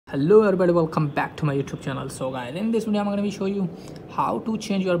Hello everybody, welcome back to my YouTube channel. So guys, in this video I'm going to be showing you how to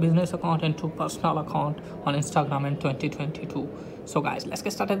change your business account into personal account on Instagram in 2022. So guys, let's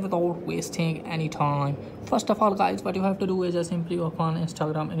get started without wasting any time. First of all guys, what you have to do is just simply open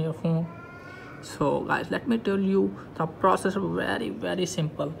Instagram in your phone. So guys, let me tell you the process is very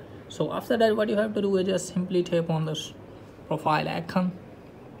simple. So after that, what you have to do is just simply tap on this profile icon,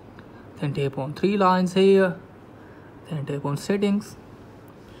 then tap on three lines here, then tap on settings.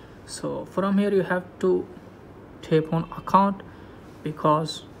 So from here you have to tap on account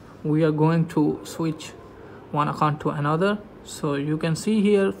because we are going to switch one account to another. So you can see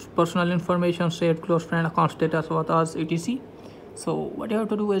here personal information, saved, close friend, account status, avatars, etc. So what you have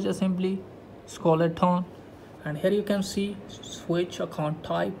to do is just simply scroll it down, and here you can see switch account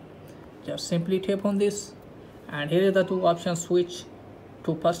type. Just simply tap on this, and here are the two options: switch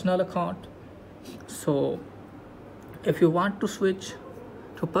to personal account. So if you want to switch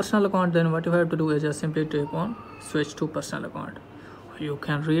to personal account, then what you have to do is just simply tap on switch to personal account. You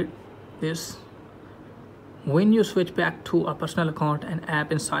can read this: when you switch back to a personal account, an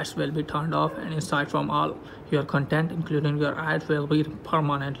app insights will be turned off and insight from all your content including your ads will be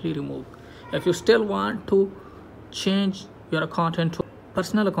permanently removed. If you still want to change your account into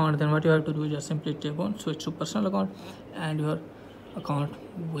personal account, then what you have to do is just simply tap on switch to personal account, and your account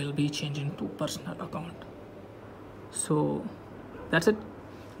will be changing to personal account. So that's it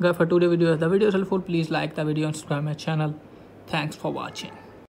guys for today's video. If the video is helpful, please like the video and subscribe my channel. Thanks for watching.